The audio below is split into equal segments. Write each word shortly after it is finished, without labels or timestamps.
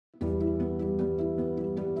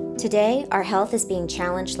Today, our health is being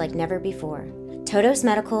challenged like never before. Todos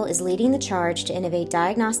Medical is leading the charge to innovate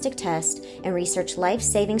diagnostic tests and research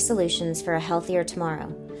life-saving solutions for a healthier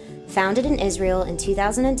tomorrow. Founded in Israel in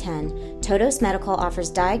 2010, Todos Medical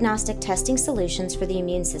offers diagnostic testing solutions for the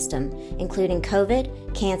immune system, including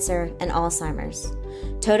COVID, cancer, and Alzheimer's.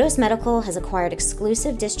 Todos Medical has acquired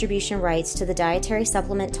exclusive distribution rights to the dietary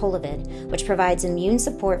supplement Tollovid, which provides immune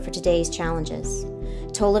support for today's challenges.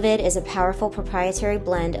 Tollovid is a powerful proprietary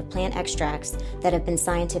blend of plant extracts that have been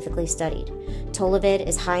scientifically studied. Tollovid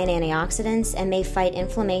is high in antioxidants and may fight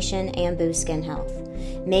inflammation and boost skin health.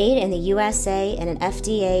 Made in the USA in an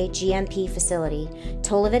FDA GMP facility,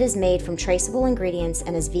 Tollovid is made from traceable ingredients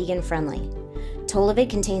and is vegan-friendly. Tollovid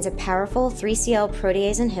contains a powerful 3CL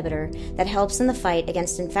Protease inhibitor that helps in the fight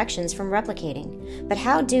against infections from replicating. But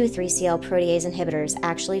how do 3CL Protease inhibitors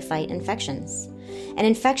actually fight infections? An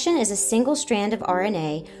infection is a single strand of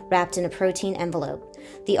RNA wrapped in a protein envelope.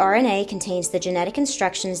 The RNA contains the genetic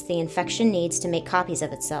instructions the infection needs to make copies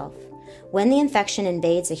of itself. When the infection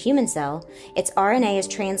invades a human cell, its RNA is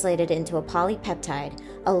translated into a polypeptide,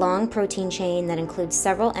 a long protein chain that includes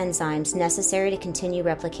several enzymes necessary to continue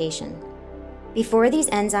replication. Before these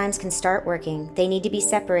enzymes can start working, they need to be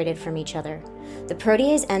separated from each other. The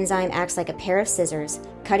protease enzyme acts like a pair of scissors,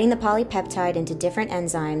 cutting the polypeptide into different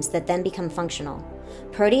enzymes that then become functional.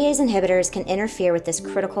 Protease inhibitors can interfere with this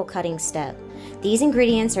critical cutting step. These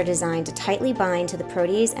ingredients are designed to tightly bind to the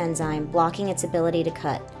protease enzyme, blocking its ability to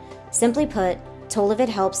cut. Simply put, Tollovid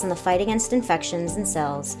helps in the fight against infections and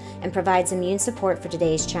cells and provides immune support for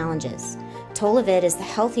today's challenges. Tollovid is the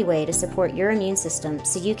healthy way to support your immune system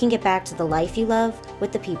so you can get back to the life you love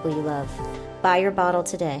with the people you love. Buy your bottle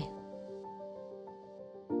today.